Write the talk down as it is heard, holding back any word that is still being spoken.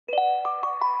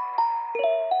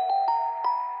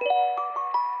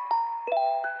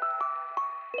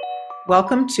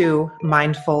Welcome to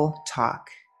Mindful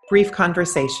Talk, brief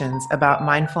conversations about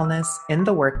mindfulness in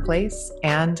the workplace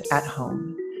and at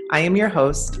home. I am your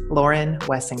host, Lauren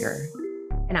Wessinger.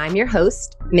 And I'm your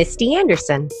host, Misty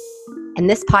Anderson. And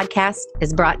this podcast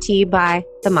is brought to you by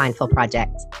the Mindful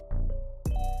Project.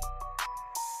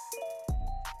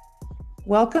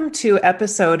 Welcome to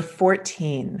episode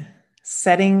 14,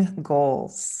 Setting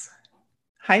Goals.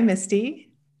 Hi,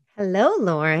 Misty. Hello,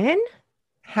 Lauren.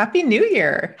 Happy New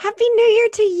Year. Happy New Year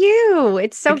to you.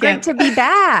 It's so great to be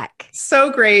back.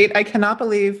 So great. I cannot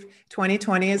believe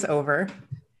 2020 is over.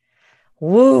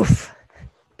 Woof.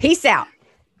 Peace out.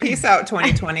 Peace out,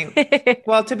 2020.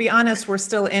 Well, to be honest, we're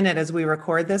still in it as we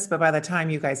record this, but by the time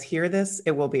you guys hear this,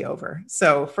 it will be over.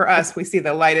 So for us, we see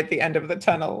the light at the end of the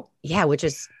tunnel. Yeah, which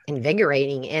is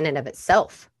invigorating in and of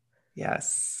itself.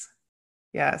 Yes.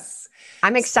 Yes.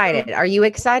 I'm excited. Are you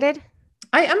excited?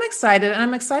 I am excited, and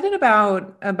I'm excited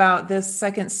about this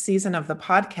second season of the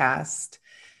podcast.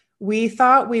 We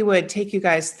thought we would take you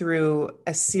guys through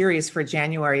a series for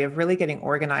January of really getting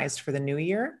organized for the new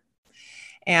year.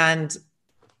 And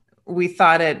we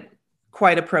thought it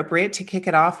quite appropriate to kick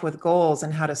it off with goals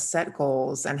and how to set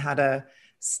goals and how to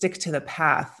stick to the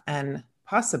path and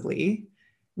possibly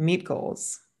meet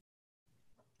goals.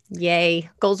 Yay.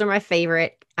 Goals are my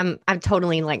favorite. I'm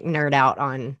totally nerd out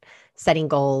on setting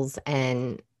goals.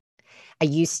 And I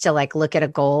used to look at a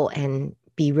goal and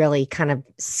be really kind of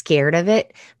scared of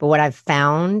it. But what I've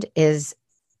found is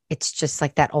it's just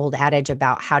like that old adage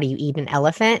about how do you eat an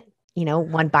elephant,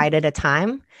 one bite at a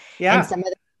time. Yeah. And some of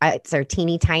the bites are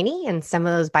teeny tiny and some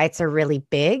of those bites are really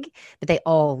big, but they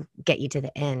all get you to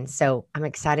the end. So I'm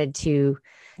excited to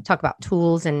talk about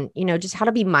tools and, just how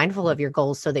to be mindful of your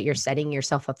goals so that you're setting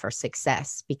yourself up for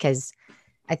success. Because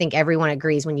I think everyone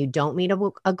agrees when you don't meet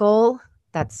a goal,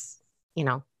 that's,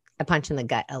 a punch in the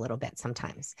gut a little bit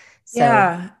sometimes. So,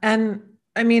 yeah. And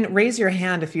I mean, raise your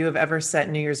hand if you have ever set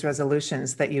New Year's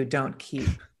resolutions that you don't keep.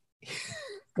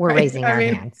 We're right? Raising our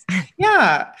hands.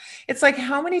 Yeah. It's like,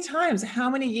 how many times, how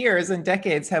many years and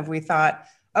decades have we thought,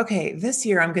 okay, this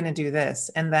year I'm going to do this.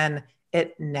 And then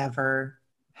it never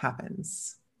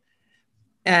happens.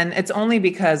 And it's only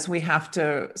because we have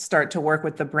to start to work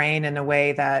with the brain in a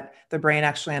way that the brain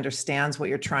actually understands what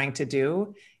you're trying to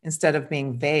do instead of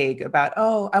being vague about,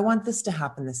 oh, I want this to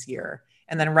happen this year.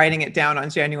 And then writing it down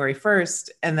on January 1st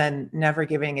and then never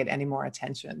giving it any more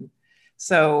attention.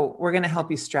 So we're going to help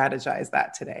you strategize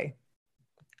that today.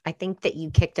 I think that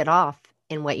you kicked it off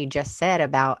in what you just said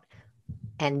about,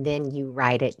 and then you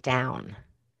write it down,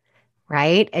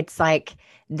 right? It's like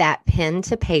that pen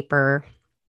to paper.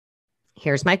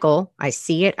 Here's my goal. I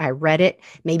see it. I read it.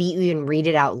 Maybe you even read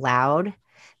it out loud.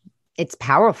 It's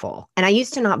powerful. And I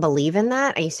used to not believe in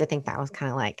that. I used to think that was kind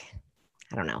of like,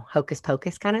 I don't know, hocus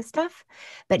pocus kind of stuff.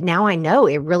 But now I know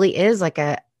it really is like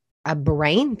a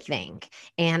brain thing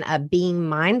and a being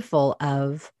mindful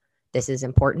of, this is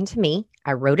important to me.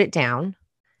 I wrote it down.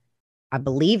 I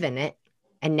believe in it.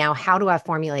 And now how do I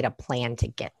formulate a plan to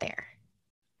get there?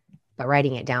 But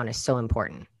writing it down is so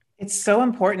important. It's so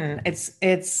important.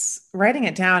 It's writing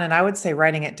it down. And I would say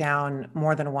writing it down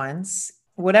more than once.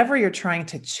 Whatever you're trying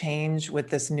to change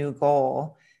with this new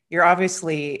goal, you're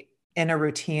obviously in a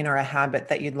routine or a habit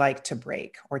that you'd like to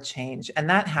break or change. And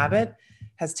that habit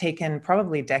has taken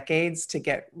probably decades to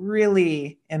get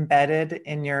really embedded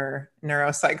in your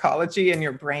neuropsychology and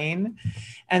your brain.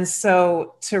 And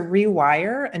so to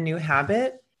rewire a new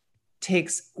habit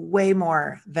takes way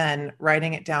more than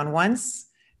writing it down once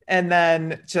and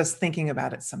then just thinking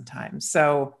about it sometimes.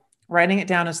 So writing it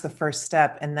down is the first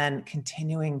step, and then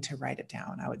continuing to write it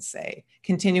down, I would say.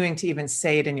 Continuing to even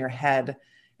say it in your head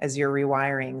as you're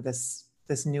rewiring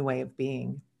this new way of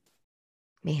being.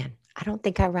 Man, I don't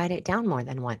think I write it down more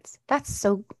than once. That's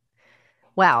so,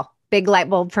 wow, big light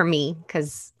bulb for me,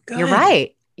 because you're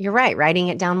right. You're right. Writing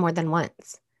it down more than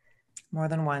once. More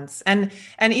than once. And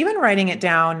even writing it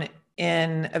down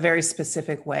in a very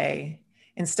specific way.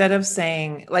 Instead of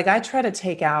saying, I try to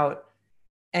take out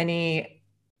any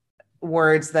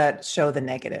words that show the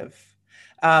negative.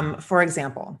 For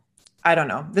example, I don't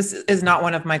know, this is not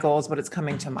one of my goals, but it's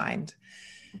coming to mind.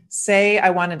 Say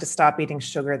I wanted to stop eating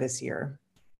sugar this year.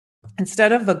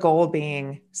 Instead of the goal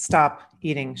being stop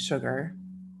eating sugar,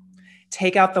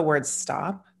 take out the word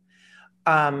stop.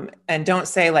 And don't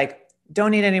say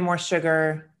don't eat any more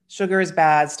sugar. Sugar is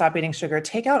bad. Stop eating sugar.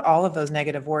 Take out all of those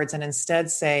negative words and instead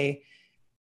say,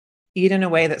 eat in a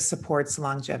way that supports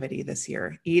longevity this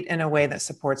year. Eat in a way that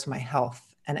supports my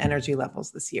health and energy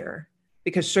levels this year.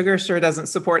 Because sugar sure doesn't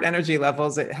support energy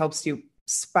levels. It helps you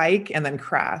spike and then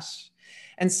crash.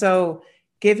 And so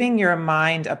giving your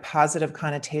mind a positive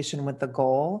connotation with the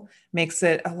goal makes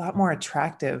it a lot more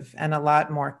attractive and a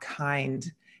lot more kind.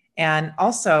 And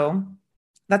also,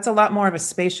 that's a lot more of a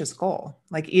spacious goal,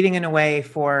 like eating in a way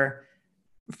for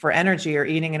energy or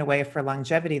eating in a way for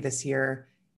longevity this year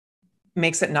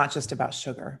makes it not just about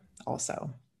sugar also.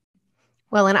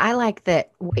 Well, and I like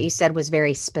that what you said was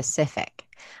very specific.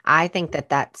 I think that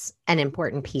that's an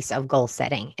important piece of goal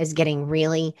setting is getting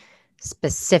really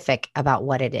specific about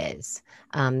what it is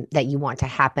that you want to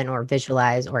happen or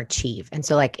visualize or achieve. And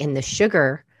so, like in the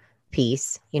sugar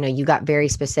piece, you got very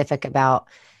specific about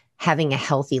having a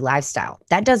healthy lifestyle.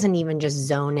 That doesn't even just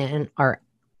zone in or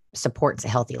supports a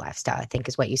healthy lifestyle, I think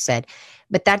is what you said.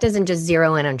 But that doesn't just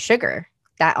zero in on sugar.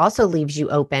 That also leaves you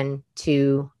open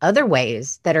to other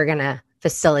ways that are going to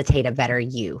facilitate a better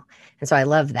you. And so I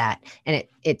love that. And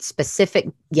it's specific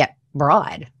yet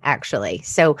broad, actually.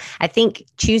 So I think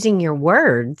choosing your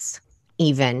words,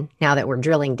 even now that we're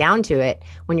drilling down to it,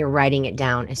 when you're writing it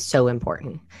down is so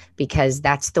important because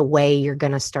that's the way you're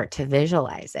going to start to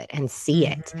visualize it and see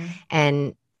it.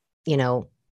 And,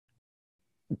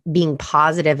 being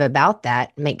positive about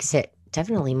that makes it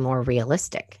definitely more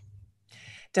realistic.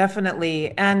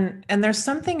 Definitely. And there's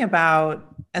something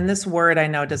about, and this word I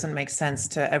know doesn't make sense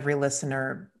to every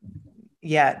listener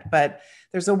yet, but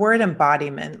there's a word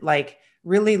embodiment, like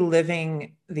really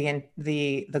living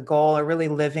the goal or really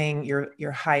living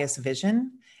your highest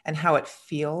vision and how it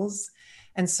feels.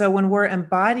 And so when we're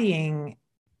embodying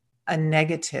a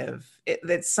negative,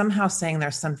 it's somehow saying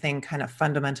there's something kind of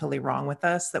fundamentally wrong with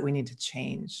us that we need to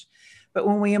change. But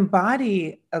when we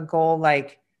embody a goal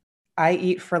like, I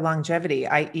eat for longevity,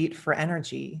 I eat for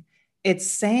energy,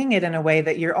 it's saying it in a way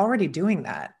that you're already doing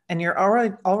that. And you're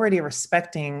already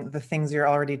respecting the things you're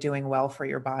already doing well for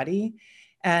your body.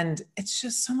 And it's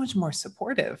just so much more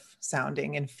supportive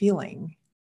sounding and feeling.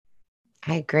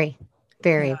 I agree.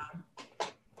 Very. Yeah.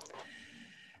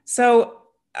 So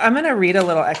I'm going to read a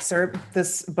little excerpt.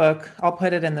 This book, I'll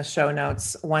put it in the show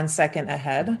notes, 1 Second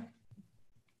Ahead.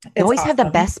 You always have the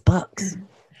best books.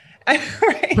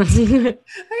 Right. I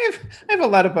have a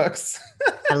lot of books.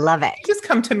 I love it. Just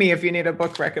come to me if you need a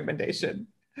book recommendation.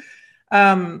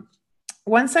 1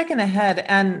 Second Ahead.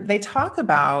 And they talk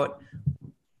about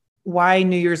why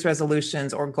New Year's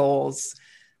resolutions or goals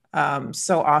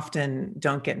so often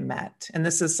don't get met. And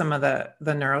this is some of the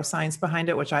neuroscience behind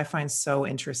it, which I find so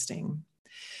interesting.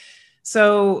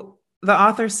 So the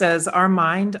author says our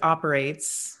mind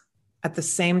operates at the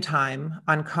same time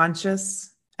on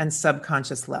conscious and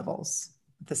subconscious levels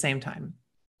at the same time.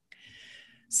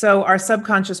 So our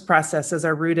subconscious processes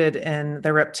are rooted in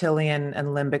the reptilian and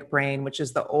limbic brain, which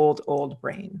is the old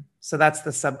brain. So that's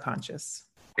the subconscious.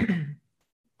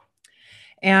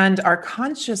 And our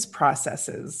conscious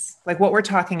processes, like what we're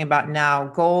talking about now,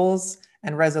 goals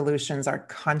and resolutions are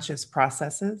conscious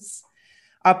processes,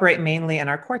 operate mainly in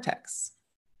our cortex.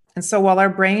 And so while our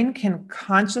brain can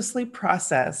consciously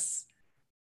process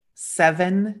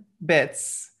 7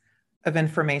 bits of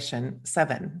information,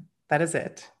 7, that is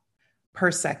it,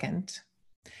 per second.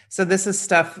 So this is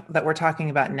stuff that we're talking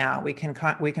about now. We can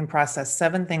process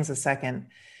 7 things a second.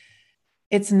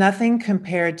 It's nothing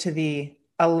compared to the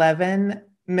 11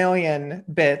 million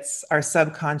bits our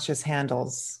subconscious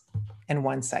handles in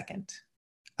 1 second.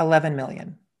 11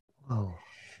 million. Whoa.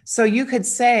 So you could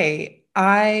say,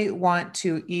 I want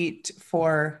to eat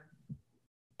for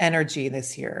energy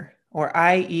this year, or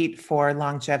I eat for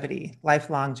longevity, life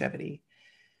longevity.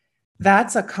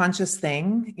 That's a conscious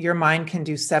thing. Your mind can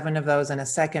do 7 of those in a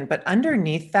second. But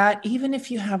underneath that, even if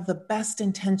you have the best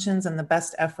intentions and the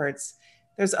best efforts,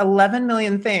 there's 11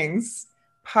 million things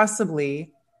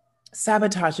possibly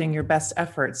sabotaging your best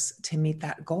efforts to meet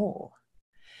that goal.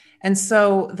 And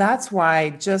so that's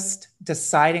why just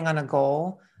deciding on a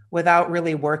goal without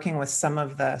really working with some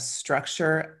of the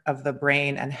structure of the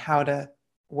brain and how to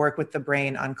work with the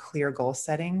brain on clear goal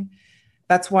setting,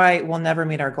 that's why we'll never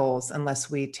meet our goals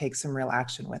unless we take some real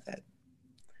action with it.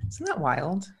 Isn't that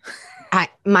wild?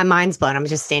 My mind's blown. I'm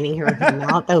just standing here with my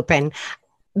mouth open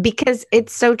because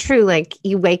it's so true. Like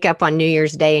you wake up on New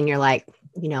Year's Day and you're like,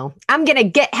 I'm going to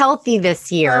get healthy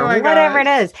this year, whatever it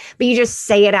is. But you just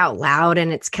say it out loud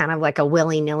and it's kind of like a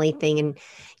willy-nilly thing. And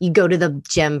you go to the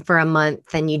gym for a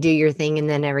month and you do your thing and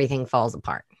then everything falls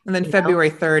apart. And then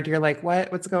February 3rd, you're like,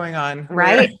 what's going on?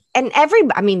 Right. And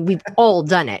we've all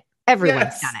done it.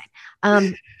 Everyone's done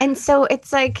it. And so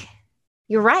it's like,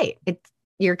 you're right.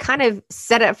 You're kind of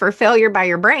set up for failure by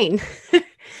your brain.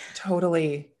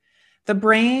 Totally. The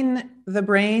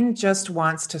brain just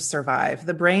wants to survive.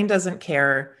 The brain doesn't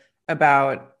care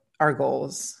about our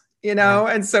goals,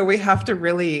 And so we have to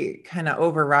really kind of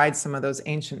override some of those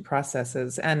ancient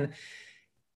processes. And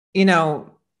you know,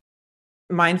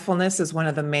 mindfulness is one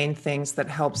of the main things that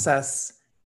helps us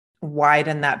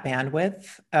widen that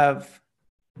bandwidth of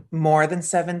more than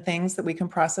 7 things that we can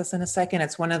process in a second.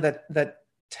 It's one of the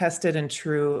tested and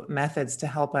true methods to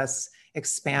help us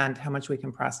expand how much we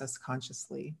can process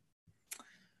consciously.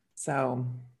 So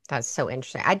that's so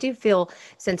interesting. I do feel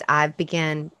since I've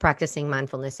began practicing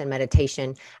mindfulness and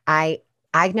meditation,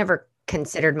 I've never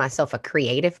considered myself a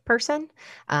creative person.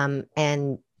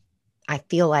 And I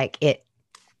feel like it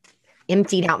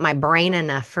emptied out my brain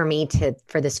enough for me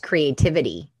for this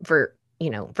creativity, for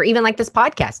even like this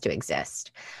podcast to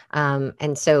exist.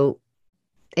 And so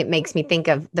it makes me think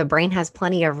of the brain has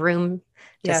plenty of room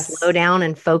to slow down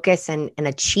and focus and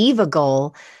achieve a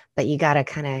goal, but you got to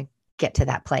kind of get to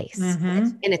that place.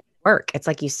 And it's work. It's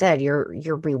like you said, you're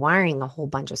rewiring a whole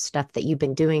bunch of stuff that you've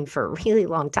been doing for a really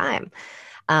long time.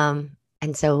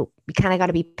 And so you kind of got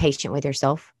to be patient with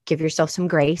yourself, give yourself some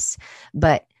grace,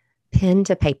 but pen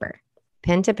to paper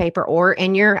or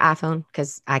in your iPhone,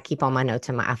 because I keep all my notes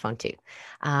in my iPhone too.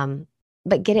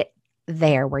 But get it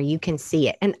there where you can see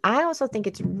it. And I also think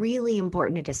it's really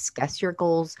important to discuss your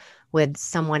goals with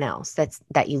someone else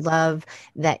that you love,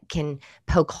 that can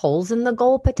poke holes in the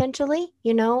goal potentially,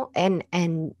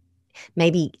 and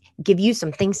maybe give you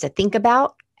some things to think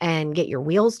about and get your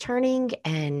wheels turning.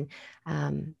 And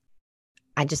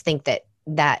I just think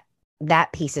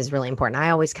that piece is really important. I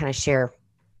always kind of share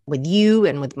with you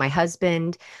and with my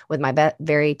husband, with my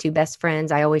very two best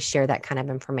friends. I always share that kind of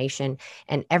information,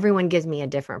 and everyone gives me a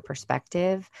different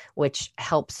perspective, which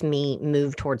helps me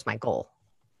move towards my goal.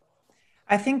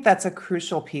 I think that's a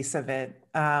crucial piece of it.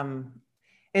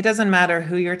 It doesn't matter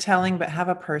who you're telling, but have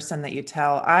a person that you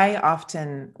tell. I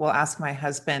often will ask my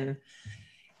husband,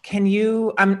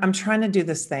 I'm trying to do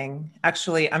this thing.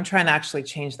 Actually, I'm trying to actually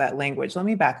change that language. Let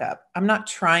me back up. I'm not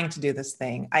trying to do this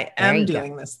thing. I am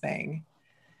doing this thing.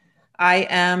 I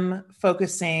am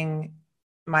focusing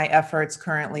my efforts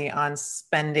currently on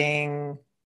spending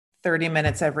 30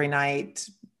 minutes every night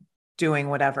doing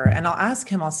whatever. And I'll ask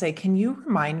him, I'll say, can you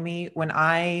remind me when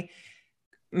I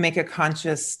make a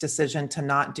conscious decision to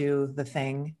not do the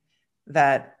thing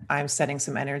that I'm setting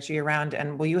some energy around,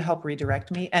 and will you help redirect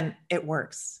me? And it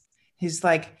works. He's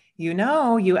like,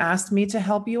 you asked me to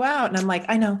help you out. And I'm like,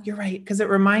 I know, you're right. Because it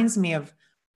reminds me of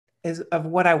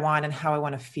what I want and how I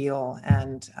want to feel.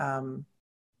 And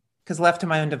because left to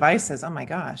my own devices, oh my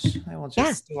gosh, I will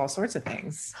just do all sorts of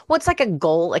things. Well, it's like a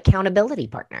goal accountability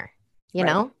partner. You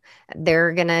know,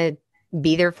 they're going to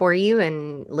be there for you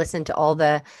and listen to all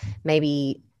the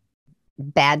maybe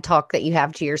bad talk that you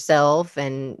have to yourself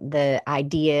and the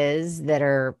ideas that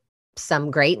are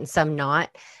some great and some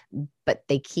not, but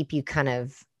they keep you kind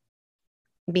of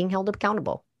being held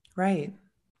accountable. Right.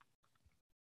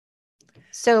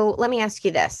 So let me ask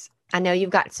you this. I know you've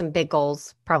got some big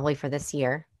goals probably for this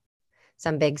year,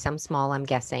 some big, some small, I'm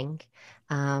guessing.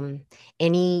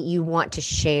 Any you want to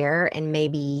share, and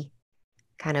maybe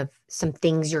kind of some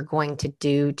things you're going to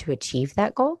do to achieve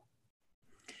that goal?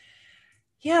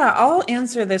 Yeah, I'll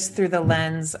answer this through the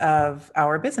lens of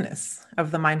our business,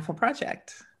 of the Mindful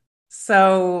Project.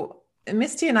 So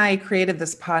Misty and I created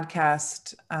this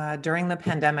podcast during the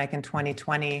pandemic in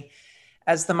 2020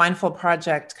 as the Mindful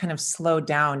Project kind of slowed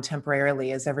down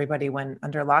temporarily as everybody went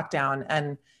under lockdown.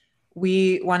 And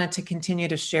we wanted to continue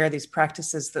to share these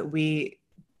practices that we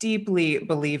deeply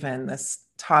believe in, this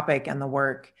topic and the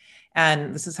work.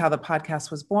 And this is how the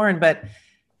podcast was born. But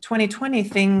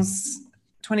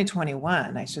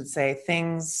 2021, I should say,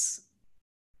 things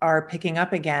are picking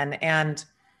up again. And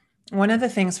one of the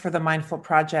things for the Mindful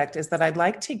Project is that I'd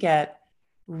like to get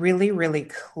really, really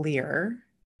clear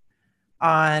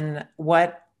on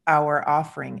what our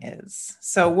offering is.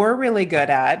 So we're really good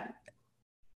at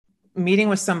meeting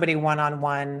with somebody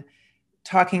one-on-one,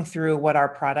 talking through what our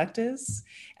product is.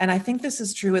 And I think this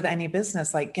is true with any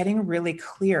business, like getting really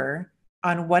clear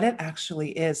on what it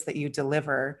actually is that you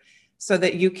deliver so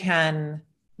that you can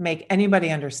make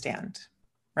anybody understand,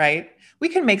 right? We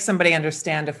can make somebody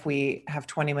understand if we have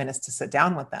 20 minutes to sit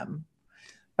down with them,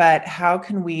 but how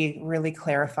can we really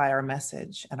clarify our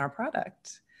message and our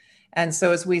product? And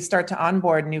so as we start to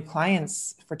onboard new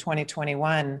clients for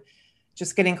 2021,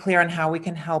 just getting clear on how we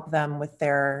can help them with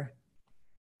their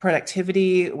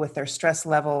productivity, with their stress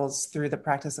levels through the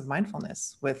practice of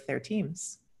mindfulness with their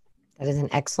teams. That is an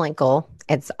excellent goal.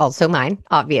 It's also mine,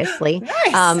 obviously.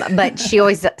 Nice. But she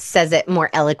always says it more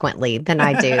eloquently than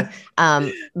I do.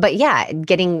 But yeah,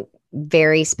 getting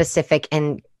very specific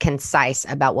and concise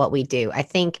about what we do. I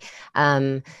think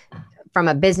from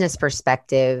a business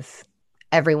perspective,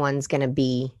 everyone's going to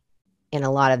be in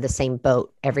a lot of the same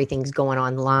boat. Everything's going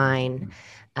online.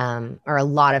 or a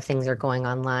lot of things are going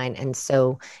online. And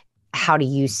so how do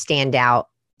you stand out,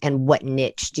 and what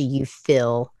niche do you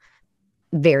fill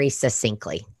very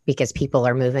succinctly? Because people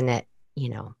are moving at,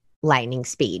 lightning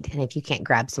speed. And if you can't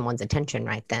grab someone's attention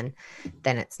right then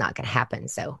it's not going to happen.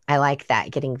 So I like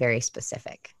that, getting very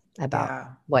specific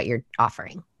about what you're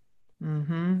offering.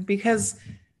 Mm-hmm. Because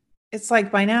it's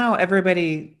like by now,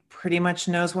 everybody pretty much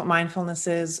knows what mindfulness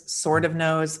is, sort of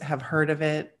knows, have heard of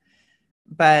it.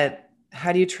 But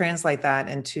how do you translate that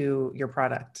into your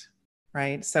product?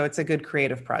 Right. So it's a good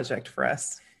creative project for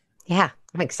us. Yeah.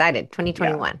 I'm excited.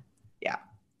 2021. Yeah.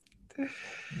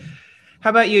 How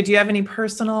about you? Do you have any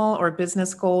personal or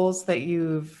business goals that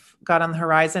you've got on the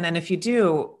horizon? And if you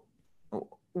do,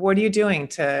 what are you doing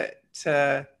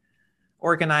to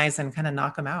organize and kind of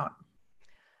knock them out?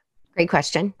 Great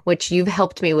question, which you've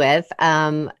helped me with.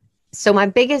 So my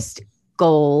biggest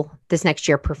goal this next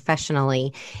year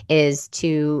professionally is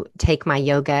to take my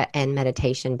yoga and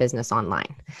meditation business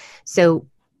online. So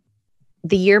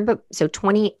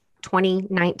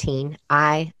 2019,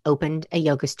 I opened a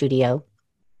yoga studio,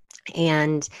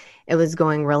 and it was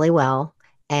going really well.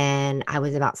 And I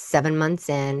was about 7 months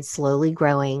in, slowly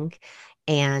growing,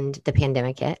 and the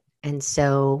pandemic hit. And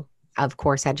so, of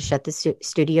course, I had to shut the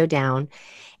studio down.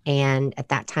 And at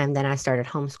that time, then I started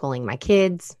homeschooling my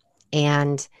kids,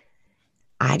 and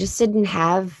I just didn't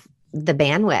have the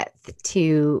bandwidth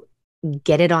to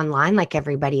get it online like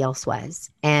everybody else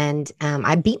was. And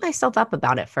I beat myself up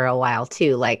about it for a while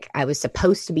too. Like I was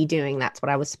supposed to be doing, that's what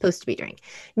I was supposed to be doing.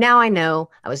 Now I know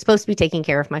I was supposed to be taking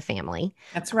care of my family.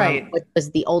 That's right. Which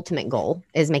was the ultimate goal,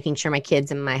 is making sure my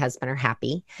kids and my husband are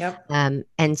happy. Yep.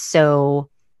 And so,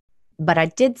 but I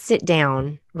did sit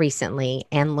down recently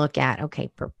and look at, okay,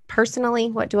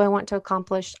 personally, what do I want to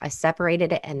accomplish? I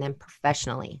separated it. And then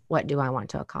professionally, what do I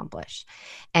want to accomplish?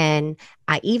 And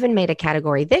I even made a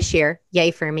category this year,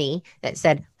 yay for me, that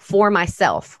said for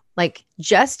myself, like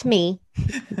just me,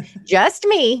 just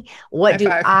me. What do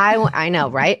I know,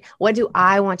 right? What do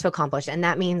I want to accomplish? And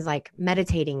that means like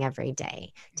meditating every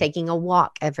day, taking a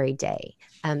walk every day,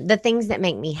 the things that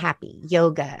make me happy,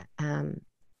 yoga,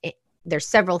 there's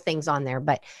several things on there,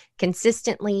 but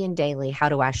consistently and daily, how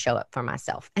do I show up for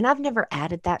myself? And I've never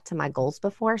added that to my goals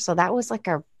before. So that was like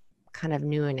a kind of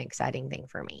new and exciting thing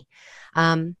for me.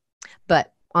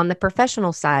 But on the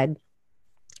professional side,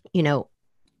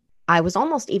 I was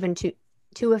almost even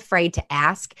too afraid to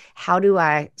ask, how do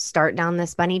I start down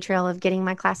this bunny trail of getting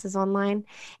my classes online?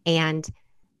 And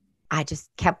I just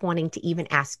kept wanting to even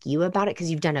ask you about it, because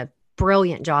you've done a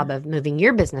brilliant job of moving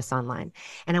your business online.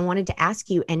 And I wanted to ask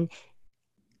you, and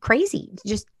crazy,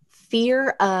 just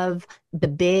fear of the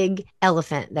big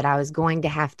elephant that I was going to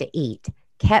have to eat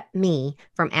kept me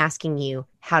from asking you,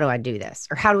 how do I do this?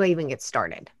 Or how do I even get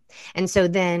started? And so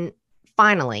then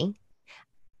finally,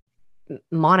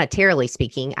 monetarily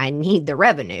speaking, I need the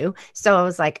revenue. So I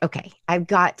was like, okay, I've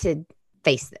got to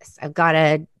face this. I've got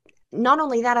to, not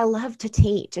only that, I love to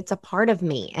teach. It's a part of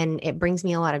me and it brings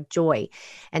me a lot of joy.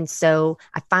 And so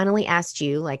I finally asked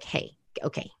you, like, hey,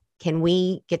 okay, can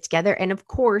we get together? And of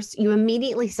course, you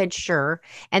immediately said sure.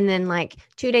 And then like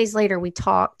 2 days later, we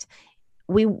talked,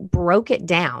 we broke it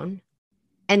down.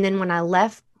 And then when I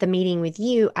left the meeting with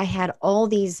you, I had all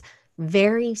these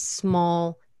very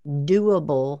small,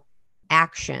 doable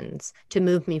actions to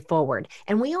move me forward.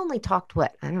 And we only talked, I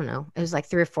don't know, it was like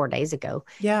 3 or 4 days ago.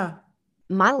 Yeah.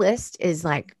 My list is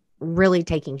like really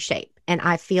taking shape, and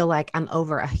I feel like I'm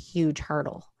over a huge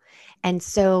hurdle. And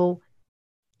so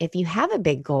if you have a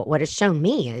big goal, what it's shown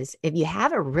me is if you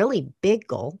have a really big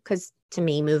goal, because to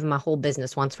me, moving my whole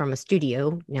business once from a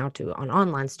studio now to an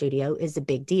online studio is a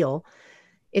big deal.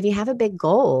 If you have a big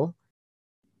goal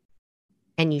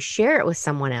and you share it with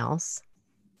someone else,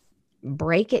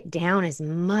 break it down as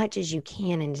much as you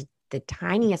can into the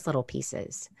tiniest little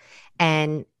pieces,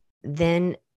 and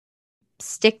then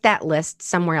stick that list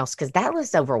somewhere else, because that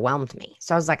list overwhelmed me.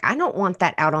 So I was like, I don't want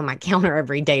that out on my counter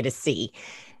every day to see.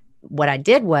 What I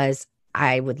did was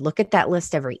I would look at that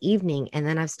list every evening, and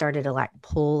then I've started to like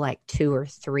pull like 2 or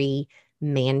 3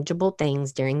 manageable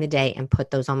things during the day and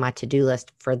put those on my to-do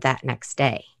list for that next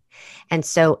day. And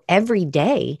so every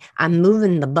day I'm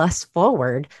moving the bus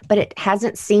forward, but it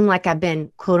hasn't seemed like I've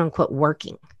been quote unquote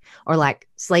working or like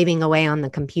slaving away on the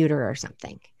computer or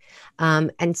something.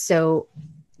 And so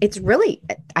it's really,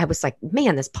 I was like,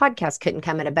 man, this podcast couldn't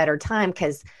come at a better time,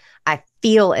 because I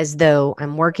feel as though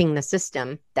I'm working the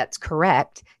system that's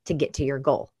correct to get to your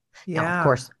goal. Yeah.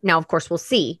 Now, of course, we'll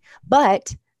see,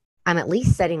 but I'm at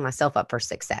least setting myself up for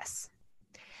success.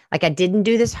 Like I didn't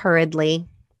do this hurriedly.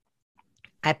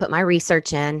 I put my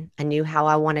research in. I knew how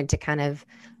I wanted to kind of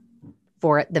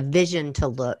for the vision to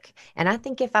look. And I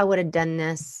think if I would have done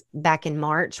this back in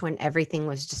March when everything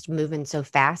was just moving so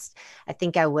fast, I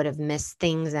think I would have missed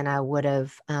things and I would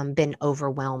have been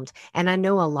overwhelmed. And I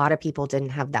know a lot of people didn't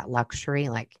have that luxury.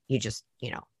 Like you just,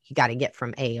 you got to get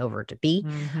from A over to B.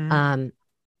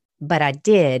 But I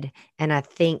did. And I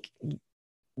think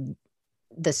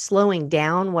the slowing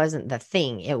down wasn't the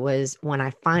thing. It was when I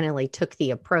finally took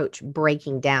the approach,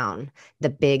 breaking down the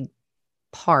big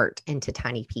part into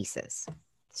tiny pieces.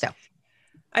 So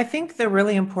I think the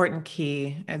really important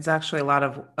key, it's actually a lot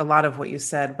of what you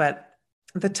said, but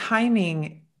the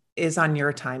timing is on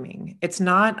your timing. It's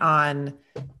not on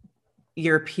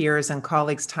your peers and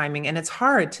colleagues' timing. And it's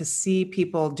hard to see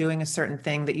people doing a certain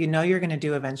thing that you're going to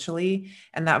do eventually.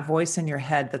 And that voice in your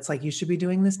head that's like, you should be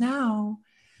doing this now.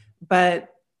 But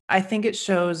I think it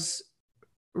shows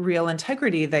real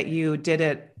integrity that you did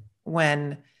it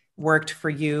when worked for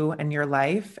you and your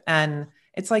life. And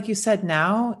it's like you said,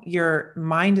 now your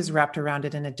mind is wrapped around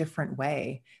it in a different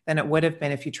way than it would have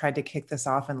been if you tried to kick this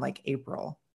off in like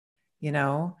April,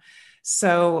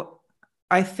 So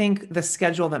I think the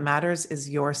schedule that matters is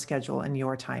your schedule and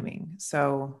your timing.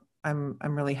 So I'm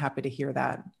really happy to hear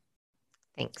that.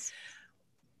 Thanks.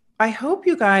 I hope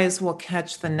you guys will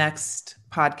catch the next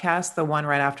podcast, the one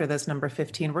right after this, number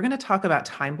 15. We're going to talk about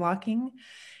time blocking,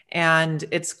 and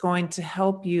it's going to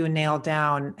help you nail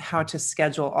down how to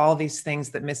schedule all these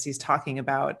things that Missy's talking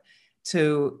about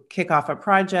to kick off a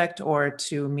project or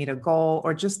to meet a goal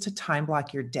or just to time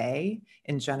block your day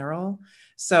in general.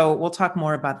 So we'll talk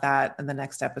more about that in the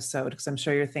next episode, because I'm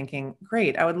sure you're thinking,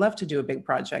 great, I would love to do a big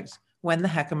project. When the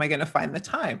heck am I going to find the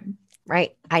time?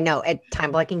 Right. I know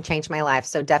time blocking changed my life.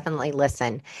 So definitely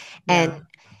listen. Yeah. And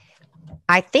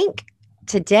I think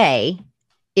today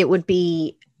it would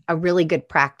be a really good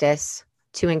practice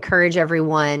to encourage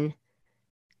everyone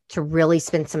to really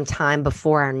spend some time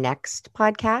before our next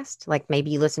podcast. Like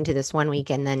maybe you listen to this one week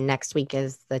and then next week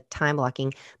is the time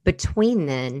blocking. Between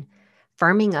then,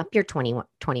 firming up your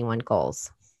 2021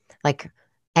 goals, like,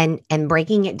 and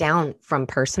breaking it down from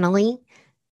personally,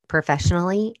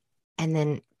 professionally, and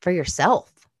then for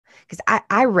yourself. Because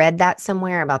I read that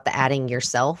somewhere about the adding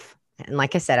yourself. And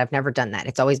like I said, I've never done that.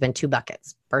 It's always been 2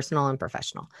 buckets, personal and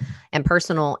professional. And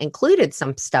personal included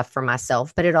some stuff for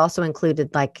myself, but it also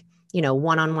included like,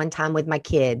 one-on-one time with my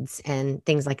kids and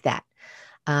things like that.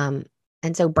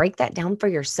 And so break that down for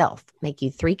yourself. Make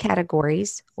you 3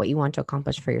 categories: what you want to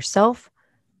accomplish for yourself,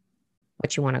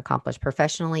 what you want to accomplish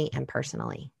professionally and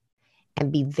personally,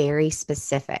 and be very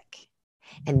specific.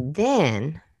 And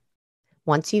then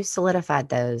once you've solidified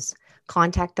those,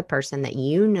 contact the person that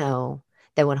you know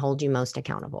that would hold you most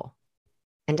accountable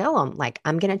and tell them, like,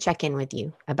 I'm going to check in with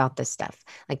you about this stuff.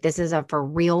 Like, this is a for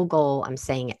real goal. I'm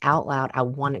saying it out loud. I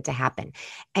want it to happen.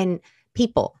 And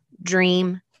people,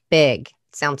 dream big.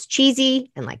 It sounds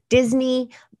cheesy and like Disney,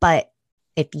 but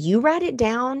if you write it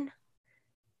down,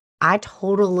 I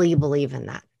totally believe in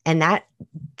that. And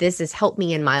this has helped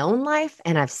me in my own life,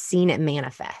 and I've seen it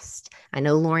manifest. I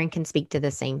know Lauren can speak to the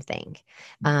same thing.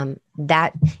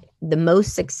 That the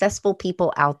most successful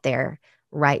people out there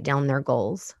write down their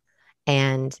goals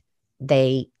and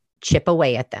they chip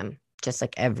away at them just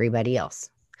like everybody else.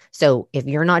 So if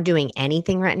you're not doing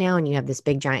anything right now and you have this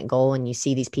big giant goal and you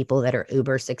see these people that are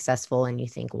uber successful and you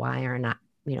think, why are not,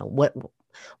 what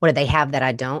do they have that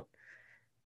I don't?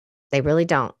 They really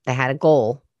don't. They had a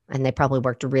goal and they probably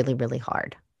worked really, really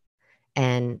hard.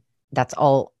 And that's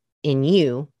all in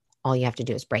you. All you have to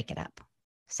do is break it up.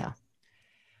 So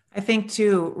I think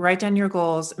too, write down your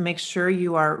goals, make sure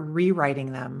you are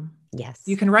rewriting them. Yes.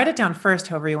 You can write it down first,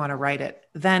 however you want to write it,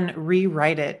 then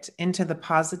rewrite it into the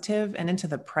positive and into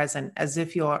the present as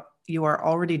if you are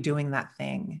already doing that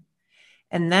thing.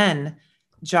 And then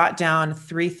jot down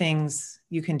 3 things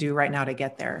you can do right now to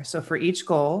get there. So for each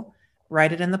goal,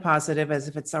 write it in the positive as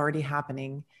if it's already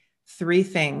happening. 3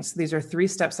 things. These are 3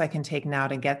 steps I can take now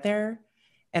to get there.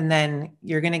 And then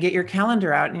you're going to get your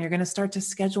calendar out and you're going to start to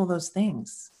schedule those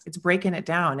things. It's breaking it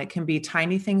down. It can be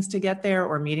tiny things to get there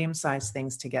or medium-sized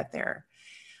things to get there.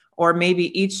 Or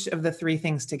maybe each of the 3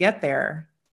 things to get there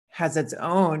has its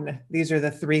own, these are the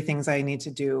 3 things I need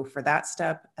to do for that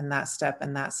step and that step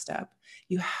and that step.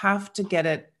 You have to get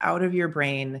it out of your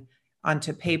brain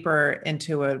onto paper,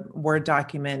 into a Word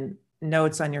document,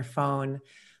 notes on your phone.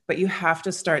 But you have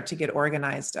to start to get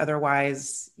organized.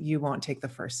 Otherwise, you won't take the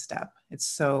first step. It's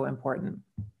so important.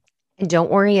 And don't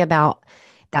worry about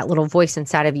that little voice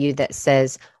inside of you that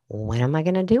says, when am I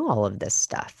going to do all of this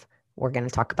stuff? We're going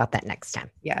to talk about that next time.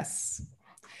 Yes.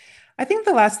 I think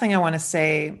the last thing I want to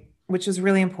say, which is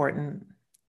really important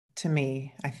to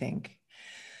me, I think,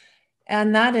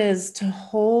 And that is to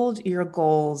hold your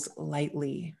goals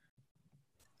lightly.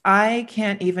 I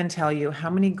can't even tell you how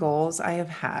many goals I have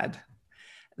had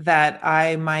that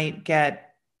I might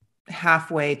get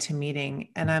halfway to meeting.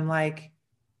 And I'm like,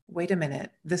 wait a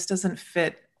minute, this doesn't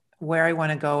fit where I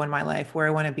want to go in my life, where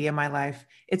I want to be in my life.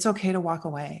 It's okay to walk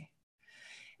away.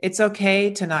 It's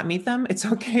okay to not meet them. It's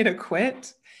okay to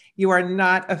quit. You are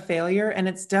not a failure. And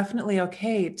it's definitely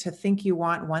okay to think you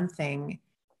want one thing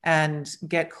and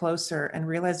get closer and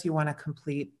realize you want a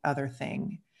complete other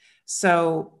thing.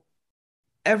 So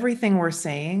everything we're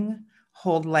saying,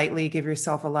 hold lightly, give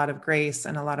yourself a lot of grace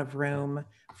and a lot of room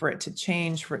for it to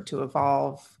change, for it to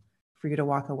evolve, for you to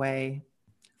walk away,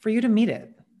 for you to meet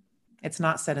it. It's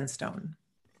not set in stone.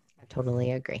 I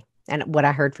totally agree. And what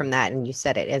I heard from that, and you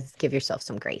said it, is give yourself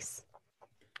some grace,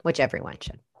 which everyone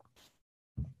should.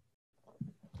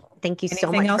 Thank you so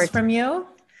much. Anything else from you?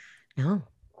 No,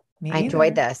 I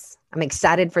enjoyed this. I'm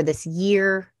excited for this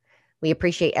year. We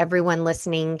appreciate everyone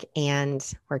listening, and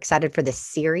we're excited for this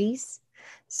series.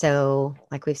 So,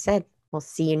 like we've said, we'll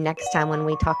see you next time when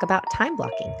we talk about time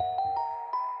blocking.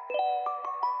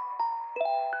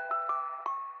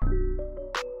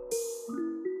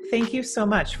 Thank you so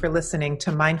much for listening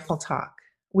to Mindful Talk.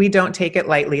 We don't take it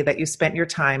lightly that you spent your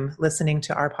time listening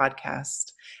to our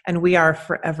podcast, and we are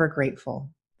forever grateful.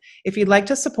 If you'd like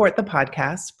to support the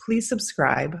podcast, please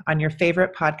subscribe on your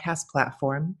favorite podcast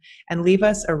platform and leave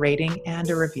us a rating and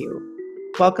a review.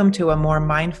 Welcome to a more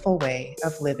mindful way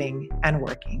of living and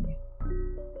working.